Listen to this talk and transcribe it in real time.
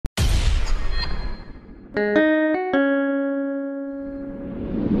Sound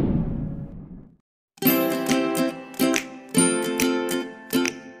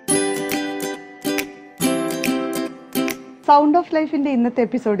of ലൈഫിൻ്റെ ഇന്നത്തെ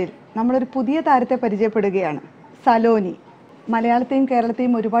എപ്പിസോഡിൽ നമ്മളൊരു പുതിയ താരത്തെ പരിചയപ്പെടുകയാണ്. സലോനി. മലയാളത്തെയും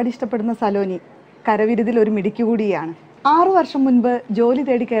കേരളത്തെയും ഒരുപാട് ഇഷ്ടപ്പെടുന്ന സലോനി കരവിരുതിൽ ഒരു മിടുക്കി കൂടിയാണ്. 6 വർഷം മുൻപ് ജോലി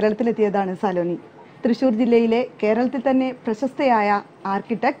തേടി കേരളത്തിലെത്തിയതാണ് സലോനി. തൃശ്ശൂർ ജില്ലയിലെ കേരളത്തിൽ തന്നെ പ്രശസ്തയായ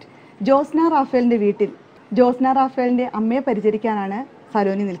ആർക്കിടെക്ട് ജോസ്ന റാഫേലിൻ്റെ വീട്ടിൽ ജോസ്ന റാഫേലിൻ്റെ അമ്മയെ പരിചരിക്കാനാണ്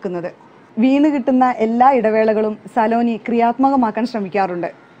സലോനി നിൽക്കുന്നത്. വീണ് കിട്ടുന്ന എല്ലാ ഇടവേളകളും സലോനി ക്രിയാത്മകമാക്കാൻ ശ്രമിക്കാറുണ്ട്.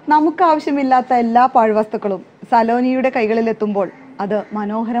 നമുക്കാവശ്യമില്ലാത്ത എല്ലാ പാഴ്വസ്തുക്കളും സലോനിയുടെ കൈകളിലെത്തുമ്പോൾ അത്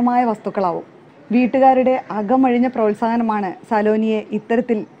മനോഹരമായ വസ്തുക്കളാവും. വീട്ടുകാരുടെ അകമഴിഞ്ഞ പ്രോത്സാഹനമാണ് സലോനിയെ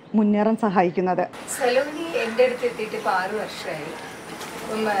ഇത്തരത്തിൽ മുന്നേറാൻ സഹായിക്കുന്നത്. സലോനി എൻ്റെ അടുത്ത് എത്തിയിട്ട് ഇപ്പോൾ 6 വർഷമായി.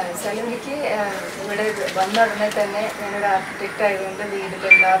 അപ്പം സലോനിക്ക് ഇവിടെ വന്ന ഉടനെ തന്നെ ഞാനൊരു ആർക്കിടെക്റ്റ് ആയതുകൊണ്ട്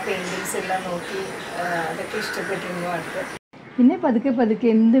വീടിലെല്ലാ പെയിൻറ്റിങ്സ് എല്ലാം നോക്കി അതൊക്കെ ഇഷ്ടപ്പെട്ടിരുന്നു. അടുത്ത് പിന്നെ പതുക്കെ പതുക്കെ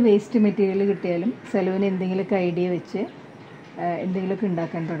എന്ത് വേസ്റ്റ് മെറ്റീരിയൽ കിട്ടിയാലും സലോനി എന്തെങ്കിലുമൊക്കെ ഐഡിയ വെച്ച് എന്തെങ്കിലുമൊക്കെ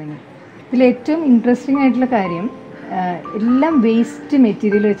ഉണ്ടാക്കാൻ തുടങ്ങി. ഇതിൽ ഏറ്റവും ഇൻട്രസ്റ്റിംഗ് ആയിട്ടുള്ള കാര്യം എല്ലാം വേസ്റ്റ്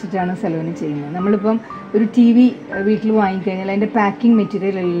മെറ്റീരിയൽ വെച്ചിട്ടാണ് സലോനി ചെയ്യുന്നത്. നമ്മളിപ്പം ഒരു TV വീട്ടിൽ വാങ്ങിക്കഴിഞ്ഞാൽ അതിൻ്റെ പാക്കിംഗ്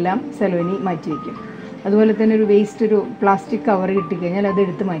മെറ്റീരിയൽ എല്ലാം സലോനി മാറ്റി വയ്ക്കും. അതുപോലെ തന്നെ ഒരു വേസ്റ്റ് ഒരു പ്ലാസ്റ്റിക് കവർ കിട്ടിക്കഴിഞ്ഞാൽ അത്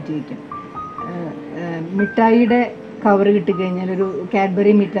എടുത്ത് മാറ്റി വയ്ക്കും. മിഠായിയുടെ കവർ കിട്ടിക്കഴിഞ്ഞാൽ ഒരു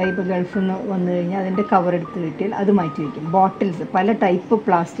കാഡ്ബറി മിഠായി ഇപ്പോൾ ഗൾഫിൽ നിന്ന് വന്നു കഴിഞ്ഞാൽ അതിൻ്റെ കവർ എടുത്ത് കിട്ടിയാൽ അത് മാറ്റി വയ്ക്കും. ബോട്ടിൽസ്, പല ടൈപ്പ്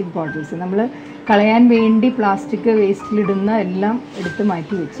പ്ലാസ്റ്റിക് ബോട്ടിൽസ് നമ്മൾ കളയാൻ വേണ്ടി പ്ലാസ്റ്റിക് വേസ്റ്റിലിടുന്ന എല്ലാം എടുത്ത്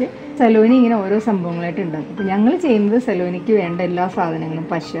മാറ്റി വെച്ച് സലോനി ഇങ്ങനെ ഓരോ സംഭവങ്ങളായിട്ട് ഉണ്ടാക്കും. അപ്പോൾ ഞങ്ങൾ ചെയ്യുന്നത് സലോനിക്ക് വേണ്ട എല്ലാ സാധനങ്ങളും,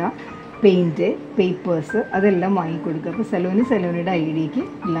 പശ, പെയിൻറ്റ്, പേപ്പേഴ്സ് അതെല്ലാം വാങ്ങിക്കൊടുക്കുക. അപ്പോൾ സലോനിയുടെ ഐഡിയക്ക്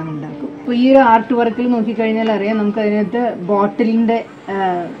എല്ലാം ഉണ്ടാക്കും. അപ്പോൾ ഈ ഒരു ആർട്ട് വർക്കിൽ നോക്കിക്കഴിഞ്ഞാൽ അറിയാം, നമുക്കതിനകത്ത് ബോട്ടിലിൻ്റെ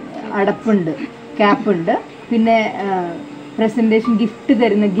അടപ്പുണ്ട്, ക്യാപ്പുണ്ട്, പിന്നെ പ്രസൻറ്റേഷൻ ഗിഫ്റ്റ്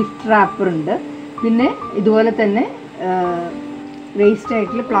തരുന്ന ഗിഫ്റ്റ് റാപ്പറുണ്ട്, പിന്നെ ഇതുപോലെ തന്നെ വേസ്റ്റ്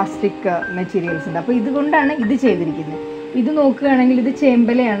ആയിട്ടുള്ള പ്ലാസ്റ്റിക് മെറ്റീരിയൽസ് ഉണ്ട്. അപ്പോൾ ഇതുകൊണ്ടാണ് ഇത് ചെയ്തിരിക്കുന്നത്. ഇത് നോക്കുകയാണെങ്കിൽ ഇത്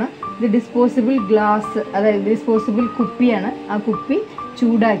ചേമ്പലയാണ്, ഇത് ഡിസ്പോസിബിൾ ഗ്ലാസ്, അതായത് ഡിസ്പോസിബിൾ കുപ്പിയാണ്. ആ കുപ്പി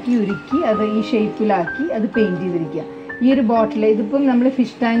ചൂടാക്കി ഉരുക്കി അത് ഈ ഷേപ്പിലാക്കി അത് പെയിൻറ്റ് ചെയ്തിരിക്കുക. ഈ ഒരു ബോട്ടിൽ ഇതിപ്പം നമ്മൾ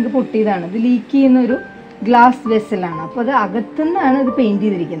ഫിഷ് ടാങ്ക് പൊട്ടിയതാണ്, ഇത് ലീക്ക് ചെയ്യുന്ന ഒരു ഗ്ലാസ് വെസലാണ്. അപ്പോൾ അത് അകത്തുനിന്നാണ് ഇത് പെയിൻറ്റ്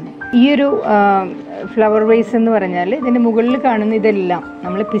ചെയ്തിരിക്കുന്നത്. ഈ ഒരു ഫ്ലവർ വേസ് എന്ന് പറഞ്ഞാൽ ഇതിൻ്റെ മുകളിൽ കാണുന്ന ഇതെല്ലാം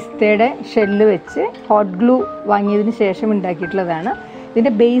നമ്മൾ പിസ്തയുടെ ഷെല്ല് വെച്ച് ഹോട്ട് ഗ്ലൂ വാങ്ങിയതിന് ശേഷം ഉണ്ടാക്കിയിട്ടുള്ളതാണ്.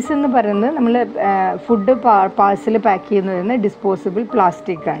 ഇതിൻ്റെ ബേസ് എന്ന് പറയുന്നത് നമ്മൾ ഫുഡ് പാഴ്സൽ പാക്ക് ചെയ്യുന്നതിന് ഡിസ്പോസിബിൾ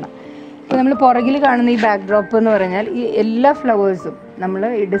പ്ലാസ്റ്റിക് ആണ്. ഇപ്പോൾ നമ്മൾ പുറകിൽ കാണുന്ന ഈ ബാക്ക് ഡ്രോപ്പ് എന്ന് പറഞ്ഞാൽ ഈ എല്ലാ ഫ്ലവേഴ്സും നമ്മൾ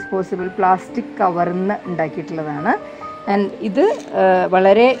ഈ ഡിസ്പോസിബിൾ പ്ലാസ്റ്റിക് കവറിൽ നിന്ന് ഉണ്ടാക്കിയിട്ടുള്ളതാണ്. ആൻഡ് ഇത്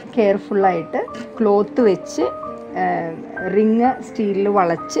വളരെ കെയർഫുള്ളായിട്ട് ക്ലോത്ത് വെച്ച് റിങ് സ്റ്റീലിൽ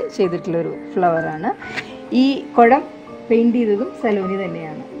വളച്ച് ചെയ്തിട്ടുള്ളൊരു ഫ്ലവറാണ്. ഈ കുടം പെയിൻറ്റ് ചെയ്തതും സലോനി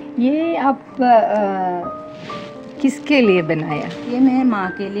തന്നെയാണ്. ये आप किसके लिए बनाया? ये मैं माँ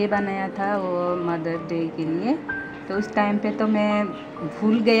के लिए बनाया था, वो मदर्स डे के लिए. तो उस टाइम पे तो मैं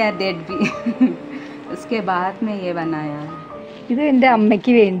भूल गया डेट भी उसके बाद में ये बनाया. ഇത് എൻ്റെ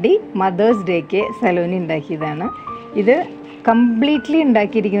അമ്മയ്ക്ക് വേണ്ടി മദേഴ്സ് ഡേക്ക് സലോനി ഉണ്ടാക്കിയതാണ്. ഇത് കംപ്ലീറ്റ്ലി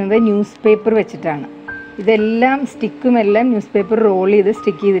ഉണ്ടാക്കിയിരിക്കുന്നത് ന്യൂസ് പേപ്പർ വെച്ചിട്ടാണ്. ഇതെല്ലാം സ്റ്റിക്കുമെല്ലാം ന്യൂസ് പേപ്പർ റോൾ ചെയ്ത്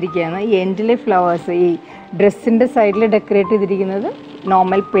സ്റ്റിക്ക് ചെയ്തിരിക്കുകയാണ്. ഈ എൻഡിലെ ഫ്ലവേഴ്സ് ഈ ഡ്രസ്സിൻ്റെ സൈഡിൽ ഡെക്കറേറ്റ് ചെയ്തിരിക്കുന്നത്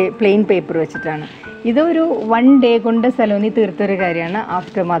നോർമൽ പ്ലെയിൻ പേപ്പർ വെച്ചിട്ടാണ്. ഇതൊരു 1 ഡേ കൊണ്ട് സലോനി തീർത്തൊരു കാര്യമാണ്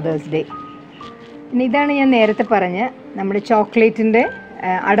ആഫ്റ്റർ മദേഴ്സ് ഡേ. പിന്നെ ഇതാണ് ഞാൻ നേരത്തെ പറഞ്ഞ നമ്മുടെ ചോക്ലേറ്റിൻ്റെ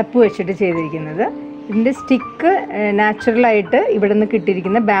അടപ്പ് വെച്ചിട്ട് ചെയ്തിരിക്കുന്നത്. ഇതിൻ്റെ സ്റ്റിക്ക് നാച്ചുറലായിട്ട് ഇവിടെ നിന്ന്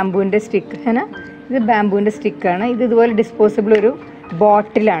കിട്ടിയിരിക്കുന്ന ബാംബുവിൻ്റെ സ്റ്റിക്ക് ആണ്. ഇത് ബാംബുവിൻ്റെ സ്റ്റിക്കാണ്. ഇത് ഇതുപോലെ ഡിസ്പോസിബിൾ ഒരു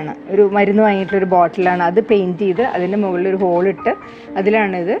ബോട്ടിലാണ്, ഒരു മരുന്ന് വാങ്ങിയിട്ടുള്ളൊരു ബോട്ടിലാണ്. അത് പെയിൻറ്റ് ചെയ്ത് അതിൻ്റെ മുകളിൽ ഒരു ഹോളിട്ട്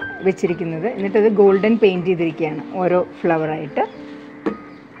അതിലാണ് ഇത് വെച്ചിരിക്കുന്നത്. എന്നിട്ടത് ഗോൾഡൻ പെയിൻറ്റ് ചെയ്തിരിക്കുകയാണ് ഓരോ ഫ്ലവറായിട്ട്.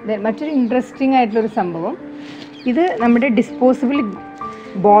 മറ്റൊരു ഇൻട്രസ്റ്റിംഗ് ആയിട്ടുള്ളൊരു സംഭവം, ഇത് നമ്മുടെ ഡിസ്പോസിബിൾ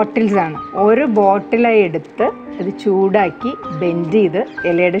ബോട്ടിൽസാണ്. ഓരോ ബോട്ടിലായി എടുത്ത് അത് ചൂടാക്കി ബെൻഡ് ചെയ്ത്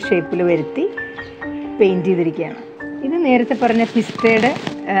ഇലയുടെ ഷേപ്പിൽ വരുത്തി പെയിൻറ്റ് ചെയ്തിരിക്കുകയാണ്. ഇത് നേരത്തെ പറഞ്ഞ പിസ്തയുടെ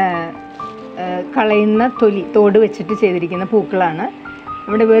കളയുന്ന തോട് വെച്ചിട്ട് ചെയ്തിരിക്കുന്ന പൂക്കളാണ്.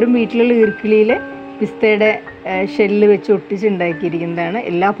 നമ്മുടെ വെറും വീട്ടിലുള്ള ഈർക്കിളിയിൽ പിസ്തയുടെ ഷെല്ല് വെച്ച് ഒട്ടിച്ചുണ്ടാക്കിയിരിക്കുന്നതാണ്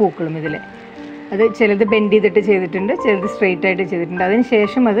എല്ലാ പൂക്കളും ഇതിൽ. അത് ചിലത് ബെൻഡ് ചെയ്തിട്ട് ചെയ്തിട്ടുണ്ട്, ചിലത് സ്ട്രെയിറ്റ് ആയിട്ട് ചെയ്തിട്ടുണ്ട്. അതിന്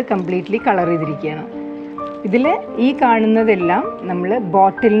ശേഷം അത് കംപ്ലീറ്റ്ലി കളർ ചെയ്തിരിക്കുകയാണ്. ഇതിൽ ഈ കാണുന്നതെല്ലാം നമ്മൾ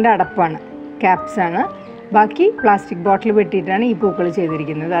ബോട്ടിലിൻ്റെ അടപ്പാണ്, ക്യാപ്സാണ്. ബാക്കി പ്ലാസ്റ്റിക് ബോട്ടിൽ വെട്ടിയിട്ടാണ് ഈ പൂക്കൾ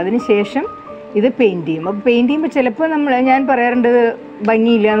ചെയ്തിരിക്കുന്നത്. അതിന് ശേഷം ഇത് പെയിൻറ്റ് ചെയ്യും. അപ്പോൾ പെയിൻറ്റ് ചെയ്യുമ്പോൾ ചിലപ്പോൾ ഞാൻ പറയാറുണ്ട്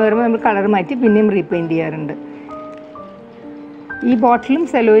ഭംഗിയില്ല എന്ന് പറയുമ്പോൾ നമ്മൾ കളർ മാറ്റി പിന്നെയും റീപെയിൻറ്റ് ചെയ്യാറുണ്ട്. ഈ ബോട്ടിലും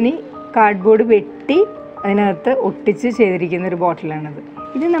സലോനി കാർഡ്ബോർഡ് വെട്ടി അതിനകത്ത് ഒട്ടിച്ച് ചെയ്തിരിക്കുന്നൊരു ബോട്ടിലാണിത്.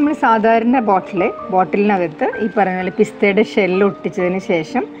 ഇത് നമ്മൾ സാധാരണ ബോട്ടിലിനകത്ത് ഈ പറഞ്ഞ പോലെ പിസ്തയുടെ ഷെല്ല് ഒട്ടിച്ചതിന്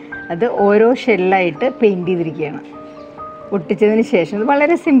ശേഷം അത് ഓരോ ഷെല്ലായിട്ട് പെയിൻറ് ചെയ്തിരിക്കുകയാണ്. ഒട്ടിച്ചതിന് ശേഷം അത്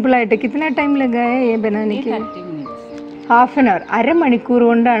വളരെ സിമ്പിളായിട്ട് കിतना ടൈം ലഗായ ബനാനയ്ക്ക്? 1/2 അരമണിക്കൂർ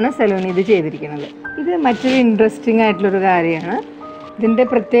കൊണ്ടാണ് സലോനി ഇത് ചെയ്തിരിക്കുന്നത്. ഇത് മറ്റൊരു ഇൻട്രസ്റ്റിംഗ് ആയിട്ടുള്ളൊരു കാര്യമാണ്. ഇതിൻ്റെ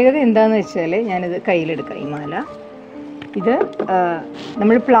പ്രത്യേകത എന്താണെന്ന് വെച്ചാൽ, ഞാനിത് കയ്യിലെടുക്കാം ഈ മാല. ഇത്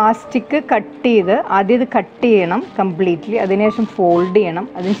നമ്മൾ പ്ലാസ്റ്റിക് കട്ട് ചെയ്ത് ആദ്യം ഇത് കട്ട് ചെയ്യണം കംപ്ലീറ്റ്ലി, അതിനുശേഷം ഫോൾഡ് ചെയ്യണം,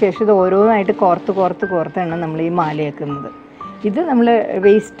 അതിനുശേഷം ഇത് ഓരോന്നായിട്ട് കോർത്താണ് നമ്മൾ ഈ മാലയാക്കുന്നത്. ഇത് നമ്മൾ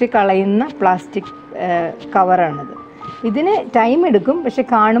വേസ്റ്റ് കളയുന്ന പ്ലാസ്റ്റിക് കവറാണിത്. ഇതിന് ടൈം എടുക്കും, പക്ഷെ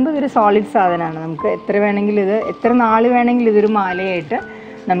കാണുമ്പോൾ ഇതൊരു സോളിഡ് സാധനമാണ്. നമുക്ക് എത്ര നാൾ വേണമെങ്കിലും ഇതൊരു മാലയായിട്ട്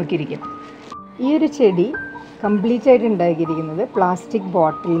നമുക്കിരിക്കും. ഈ ഒരു ചെടി കംപ്ലീറ്റ് ആയിട്ട് ഉണ്ടാക്കിയിരിക്കുന്നത് പ്ലാസ്റ്റിക്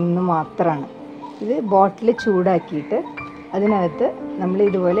ബോട്ടിലിൽ നിന്ന് മാത്രമാണ്. ഇത് ബോട്ടിൽ ചൂടാക്കിയിട്ട് അതിനകത്ത് നമ്മൾ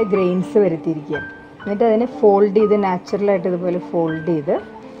ഇതുപോലെ ഗ്രെയിൻസ് വരുത്തിയിരിക്കുക. എന്നിട്ട് അതിനെ ഫോൾഡ് ചെയ്ത് നാച്ചുറലായിട്ട് ഇതുപോലെ ഫോൾഡ് ചെയ്ത്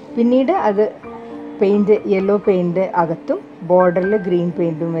പിന്നീട് അത് യെല്ലോ പെയിൻറ്റ് അകത്തും ബോർഡറിൽ ഗ്രീൻ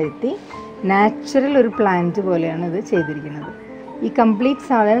പെയിൻറ്റും വരുത്തി നാച്ചുറൽ ഒരു പ്ലാന്റ് പോലെയാണ് ഇത് ചെയ്തിരിക്കുന്നത്. ഈ കംപ്ലീറ്റ്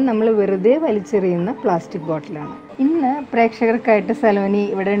സാധനം നമ്മൾ വെറുതെ വലിച്ചെറിയുന്ന പ്ലാസ്റ്റിക് ബോട്ടിലാണ്. ഇന്ന് പ്രേക്ഷകർക്കായിട്ട് സലോനി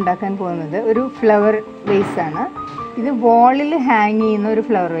ഇവിടെ ഉണ്ടാക്കാൻ പോകുന്നത് ഒരു ഫ്ലവർ വേസാണ്. ഇത് വാളിൽ ഹാങ് ചെയ്യുന്ന ഒരു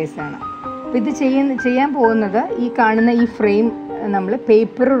ഫ്ലവർ വേസാണ്. അപ്പോൾ ഇത് ചെയ്യാൻ പോകുന്നത്, ഈ കാണുന്ന ഈ ഫ്രെയിം നമ്മൾ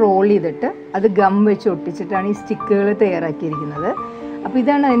പേപ്പർ റോൾ ചെയ്തിട്ട് അത് ഗം വെച്ച് ഒട്ടിച്ചിട്ടാണ് ഈ സ്റ്റിക്കുകൾ തയ്യാറാക്കിയിരിക്കുന്നത്. അപ്പോൾ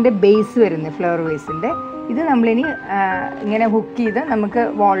ഇതാണ് അതിൻ്റെ ബേസ് വരുന്നത്, ഫ്ലവർ വേസിൻ്റെ. ഇത് നമ്മളിനി ഇങ്ങനെ ഹുക്ക് ചെയ്ത് നമുക്ക്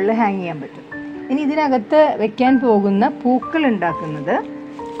വാളിൽ ഹാങ് ചെയ്യാൻ പറ്റും. ഇനി ഇതിനകത്ത് വെക്കാൻ പോകുന്ന പൂക്കൾ ഉണ്ടാക്കുന്നത്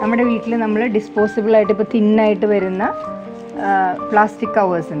നമ്മുടെ വീട്ടിൽ നമ്മൾ ഡിസ്പോസിബിളായിട്ട് ഇപ്പോൾ തിന്നായിട്ട് വരുന്ന പ്ലാസ്റ്റിക്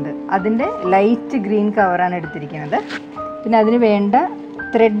കവേഴ്സ് ഉണ്ട്, അതിൻ്റെ ലൈറ്റ് ഗ്രീൻ കവറാണ് എടുത്തിരിക്കുന്നത്. പിന്നെ അതിന് വേണ്ട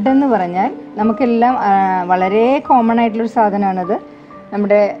ത്രെഡ് എന്ന് പറഞ്ഞാൽ നമുക്കെല്ലാം വളരെ കോമൺ ആയിട്ടുള്ളൊരു സാധനമാണത്.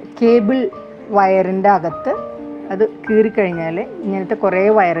 നമ്മുടെ കേബിൾ വയറിൻ്റെ അകത്ത് അത് കീറിക്കഴിഞ്ഞാൽ ഇങ്ങനത്തെ കുറേ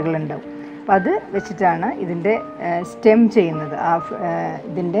വയറുകളുണ്ടാവും. അപ്പോൾ അത് വെച്ചിട്ടാണ് ഇതിൻ്റെ സ്റ്റെം ചെയ്യുന്നത്,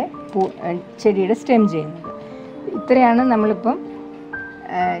 ഇതിൻ്റെ ചെടിയുടെ സ്റ്റെം ചെയ്യുന്നത്. ഇത്രയാണ് നമ്മളിപ്പം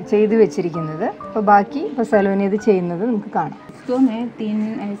ചെയ്തു വെച്ചിരിക്കുന്നത്. അപ്പോൾ ബാക്കി ഇപ്പോൾ സലോനി ഇത് ചെയ്യുന്നത് നമുക്ക് കാണാം. इसको मैं 3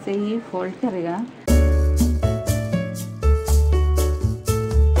 ऐसे ही फोल्ड करेगा.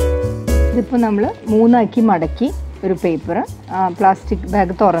 ഇതിപ്പോൾ നമ്മൾ 3 ആക്കി മടക്കി ഒരു പേപ്പർ പ്ലാസ്റ്റിക്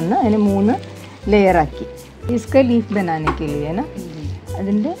ബാഗ് തുറന്ന് അതിന് 3 ലെയറാക്കി. इसका ലീഫ് बनाने के लिए ना,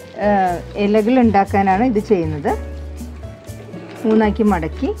 അതിൻ്റെ ഇലകൾ ഉണ്ടാക്കാനാണ് ഇത് ചെയ്യുന്നത്. 3 ആക്കി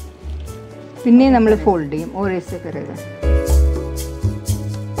മടക്കി പിന്നെ നമ്മൾ ഫോൾഡ് ചെയ്യും. ഓരോ കരക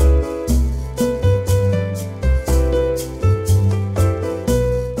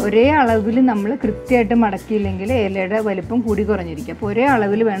ഒരേ അളവിൽ നമ്മൾ കൃത്യമായിട്ട് മടക്കിയില്ലെങ്കിൽ ഇലയുടെ വലിപ്പം കൂടി കുറഞ്ഞിരിക്കും. അപ്പോൾ ഒരേ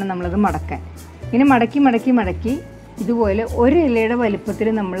അളവിൽ വേണം നമ്മളത് മടക്കാൻ. ഇങ്ങനെ മടക്കി ഇതുപോലെ ഒരു ഇലയുടെ വലിപ്പത്തിൽ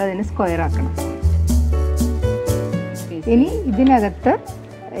നമ്മളതിനെ സ്ക്വയർ ആക്കണം. ഇനി ഇതിനകത്ത്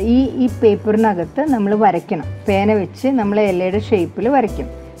ഈ പേപ്പറിനകത്ത് നമ്മൾ വരയ്ക്കണം. പേന വെച്ച് നമ്മൾ ഇലയുടെ ഷേപ്പിൽ വരയ്ക്കും.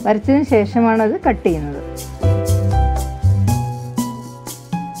 വരച്ചതിന് ശേഷമാണ് അത് കട്ട് ചെയ്യുന്നത്.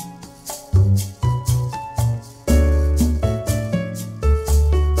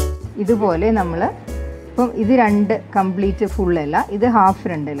 ഇതുപോലെ നമ്മൾ ഇപ്പം ഇത് 2 കംപ്ലീറ്റ് ഫുള്ളല്ല, ഇത് ഹാഫ്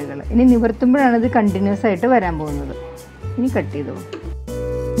 2 ഇലകൾ. ഇനി നിവർത്തുമ്പോഴാണ് ഇത് കണ്ടിന്യൂസ് ആയിട്ട് വരാൻ പോകുന്നത്. ഇനി കട്ട് ചെയ്തു.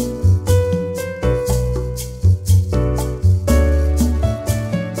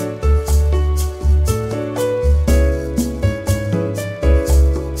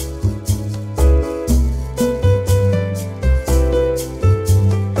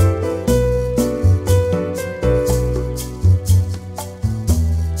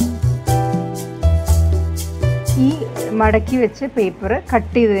 ഈ മടക്കി വെച്ച് പേപ്പർ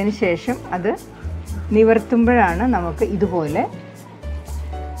കട്ട് ചെയ്തതിന് ശേഷം അത് നിവർത്തുമ്പോഴാണ് നമുക്ക് ഇതുപോലെ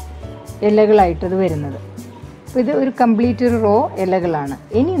ഇലകളായിട്ടത് വരുന്നത്. അപ്പോൾ ഇത് ഒരു കംപ്ലീറ്റ് ഒരു റോ ഇലകളാണ്.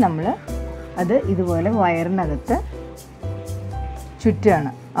 ഇനി നമ്മൾ അത് ഇതുപോലെ വയറിനകത്ത്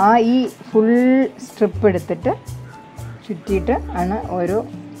ചുറ്റുകയാണ്. ഈ ഫുൾ സ്ട്രിപ്പ് എടുത്തിട്ട് ചുറ്റിയിട്ട് ആണ് ഓരോ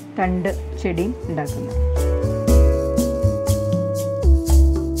തണ്ട് ചെടിയും ഉണ്ടാക്കുന്നത്.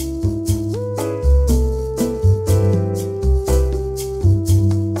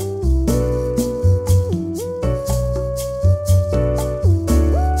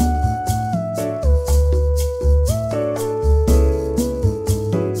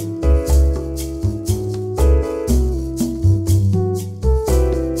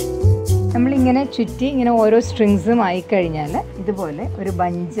 നമ്മളിങ്ങനെ ചുറ്റി ഇങ്ങനെ ഓരോ സ്ട്രിങ്സും ആയിക്കഴിഞ്ഞാൽ ഇതുപോലെ ഒരു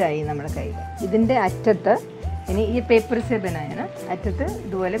ബഞ്ചായി നമ്മുടെ കയ്യിൽ. ഇതിൻ്റെ അറ്റത്ത് ഇനി ഈ പേപ്പർ സെബനാണ് അറ്റത്ത്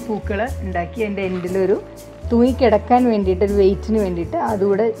ഇതുപോലെ പൂക്കൾ ഉണ്ടാക്കി അതിൻ്റെ എൻഡിലൊരു തൂങ്ങിക്കിടക്കാൻ വേണ്ടിയിട്ട് ഒരു വെയിറ്റിന് വേണ്ടിയിട്ട്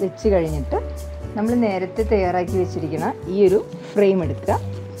അതുകൂടെ വെച്ച് കഴിഞ്ഞിട്ട് നമ്മൾ നേരത്തെ തയ്യാറാക്കി വെച്ചിരിക്കുന്ന ഈ ഒരു ഫ്രെയിം എടുക്കുക.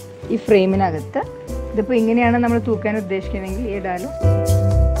 ഈ ഫ്രെയിമിനകത്ത് ഇതിപ്പോൾ ഇങ്ങനെയാണ് നമ്മൾ തൂക്കാൻ ഉദ്ദേശിക്കുന്നതെങ്കിൽ ഏതായാലും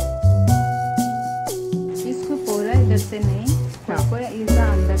इसको पूरा इधर से नहीं, इसका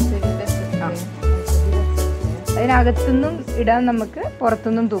अंदर से ഇതിനകത്തുനിന്നും ഇടാൻ, നമുക്ക്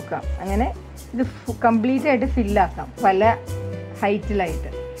പുറത്തുനിന്നും തൂക്കാം. അങ്ങനെ ഇത് കംപ്ലീറ്റ് ആയിട്ട് ഫില്ലാക്കാം പല ഹൈറ്റിലായിട്ട്.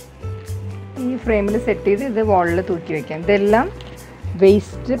 ഈ ഫ്രെയിമിൽ സെറ്റ് ചെയ്ത് ഇത് വാളിൽ തൂക്കി വയ്ക്കാം. ഇതെല്ലാം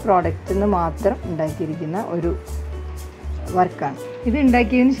വേസ്റ്റ് പ്രോഡക്റ്റിൽ നിന്ന് മാത്രം ഉണ്ടാക്കിയിരിക്കുന്ന ഒരു വർക്കാണ്. ഇത്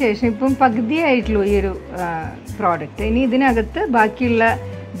ഉണ്ടാക്കിയതിന് ശേഷം ഇപ്പം പകുതിയായിട്ടുള്ളൂ ഈ ഒരു പ്രോഡക്റ്റ്. ഇനി ഇതിനകത്ത് ബാക്കിയുള്ള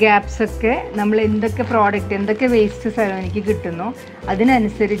ഗ്യാപ്സൊക്കെ നമ്മൾ എന്തൊക്കെ പ്രോഡക്റ്റ്, എന്തൊക്കെ വേസ്റ്റ് സലോനിക്ക് കിട്ടുന്നോ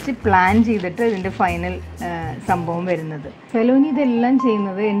അതിനനുസരിച്ച് പ്ലാൻ ചെയ്തിട്ട് ഇതിൻ്റെ ഫൈനൽ സംഭവം വരുന്നത്. സലോനി ഇതെല്ലാം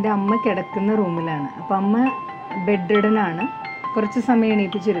ചെയ്യുന്നത് എൻ്റെ അമ്മ കിടക്കുന്ന റൂമിലാണ്. അപ്പോൾ അമ്മ ബെഡ് റിഡനാണ്. കുറച്ച് സമയം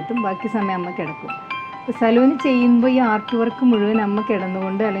എണീപ്പിച്ചിരുത്തും, ബാക്കി സമയം അമ്മ കിടക്കും. അപ്പോൾ സലോനി ചെയ്യുമ്പോൾ ഈ ആർട്ട് വർക്ക് മുഴുവൻ അമ്മ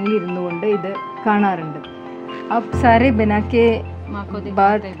കിടന്നുകൊണ്ട് അല്ലെങ്കിൽ ഇരുന്നുകൊണ്ട് ഇത് കാണാറുണ്ട്. अब सारे बना के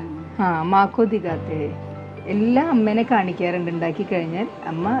बाद മാക്കോ ദിഗാത്തെ എല്ലാം അമ്മേനെ കാണിക്കാറുണ്ട്. ഉണ്ടാക്കി കഴിഞ്ഞാൽ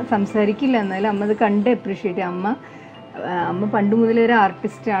അമ്മ സംസാരിക്കില്ല, എന്നാലും അമ്മ അത് കണ്ട് അപ്രീഷിയേറ്റ്. അമ്മ പണ്ട് മുതലേ ഒരു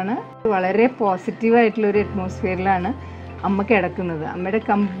ആർട്ടിസ്റ്റാണ്. വളരെ പോസിറ്റീവായിട്ടുള്ളൊരു അറ്റ്മോസ്ഫിയറിലാണ് അമ്മ കിടക്കുന്നത്. അമ്മയുടെ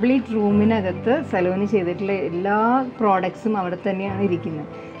കംപ്ലീറ്റ് റൂമിനകത്ത് സലോനി ചെയ്തിട്ടുള്ള എല്ലാ പ്രോഡക്ട്സും അവിടെ തന്നെയാണ് ഇരിക്കുന്നത്.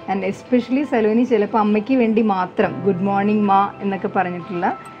 ആൻഡ് എസ്പെഷ്യലി സലോനി ചിലപ്പോൾ അമ്മയ്ക്ക് വേണ്ടി മാത്രം ഗുഡ് മോർണിംഗ് മാ എന്നൊക്കെ പറഞ്ഞിട്ടുള്ള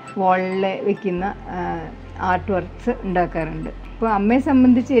വാളിൽ വെക്കുന്ന ആർട്ട് വർക്ക്സ് ഉണ്ടാക്കാറുണ്ട്. അപ്പോൾ അമ്മയെ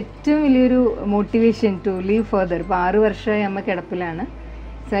സംബന്ധിച്ച് ഏറ്റവും വലിയൊരു മോട്ടിവേഷൻ ടു ലീവ് ഫർദർ. ഇപ്പോൾ 6 വർഷമായി അമ്മ കിടപ്പിലാണ്.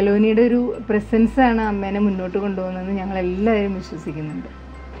 സലോനിയുടെ ഒരു പ്രസൻസാണ് അമ്മേനെ മുന്നോട്ട് കൊണ്ടുപോകുന്നതെന്ന് ഞങ്ങളെല്ലാവരും വിശ്വസിക്കുന്നുണ്ട്.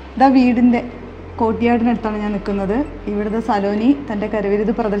 ഇതാ വീടിൻ്റെ കോർട്ട്യാർഡിനടുത്താണ് ഞാൻ നിൽക്കുന്നത്. ഇവിടുത്തെ സലോനി തൻ്റെ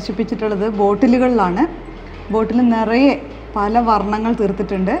കരവിരുത് പ്രദർശിപ്പിച്ചിട്ടുള്ളത് ബോട്ടിലുകളിലാണ്. ബോട്ടിൽ നിറയെ പല വർണ്ണങ്ങൾ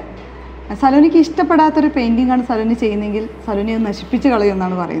തീർത്തിട്ടുണ്ട്. സലോനിക്ക് ഇഷ്ടപ്പെടാത്തൊരു പെയിൻറ്റിങ്ങാണ് സലോനി ചെയ്യുന്നതെങ്കിൽ സലോനി അത് നശിപ്പിച്ച്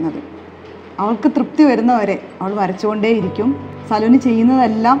കളയുമെന്നാണ് പറയുന്നത്. അവൾക്ക് തൃപ്തി വരുന്നവരെ അവൾ വരച്ചുകൊണ്ടേയിരിക്കും. സലോനി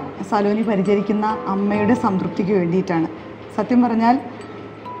ചെയ്യുന്നതെല്ലാം സലോനി പരിചരിക്കുന്ന അമ്മയുടെ സംതൃപ്തിക്ക് വേണ്ടിയിട്ടാണ്. സത്യം പറഞ്ഞാൽ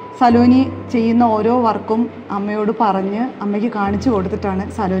സലോനി ചെയ്യുന്ന ഓരോ വർക്കും അമ്മയോട് പറഞ്ഞ് അമ്മയ്ക്ക് കാണിച്ചു കൊടുത്തിട്ടാണ്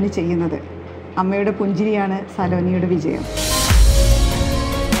സലോനി ചെയ്യുന്നത്. അമ്മയുടെ പുഞ്ചിരിയാണ് സലോനിയുടെ വിജയം.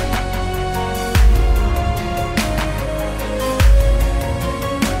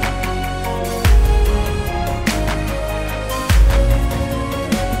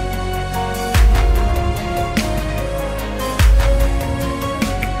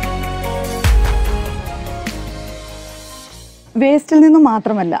 വേസ്റ്റിൽ നിന്നും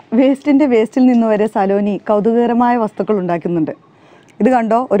മാത്രമല്ല, വേസ്റ്റിൽ നിന്ന് വരെ സലോനി കൗതുകകരമായ വസ്തുക്കൾ ഉണ്ടാക്കുന്നുണ്ട്. ഇത്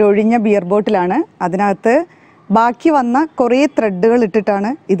കണ്ടോ, ഒരു ഒഴിഞ്ഞ ബിയർ ബോട്ടിലാണ്. അതിനകത്ത് ബാക്കി വന്ന കുറേ ത്രെഡുകൾ ഇട്ടിട്ടാണ്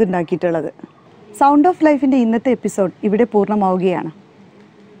ഇതുണ്ടാക്കിയിട്ടുള്ളത്. സൗണ്ട് ഓഫ് ലൈഫിൻ്റെ ഇന്നത്തെ എപ്പിസോഡ് ഇവിടെ പൂർണ്ണമാവുകയാണ്.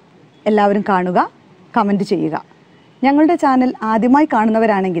 എല്ലാവരും കാണുക, കമൻറ്റ് ചെയ്യുക. ഞങ്ങളുടെ ചാനൽ ആദ്യമായി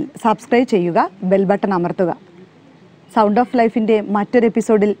കാണുന്നവരാണെങ്കിൽ സബ്സ്ക്രൈബ് ചെയ്യുക, ബെൽ ബട്ടൺ അമർത്തുക. സൗണ്ട് ഓഫ് ലൈഫിൻ്റെ മറ്റൊരു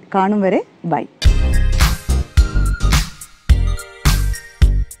എപ്പിസോഡിൽ കാണും വരെ ബൈ.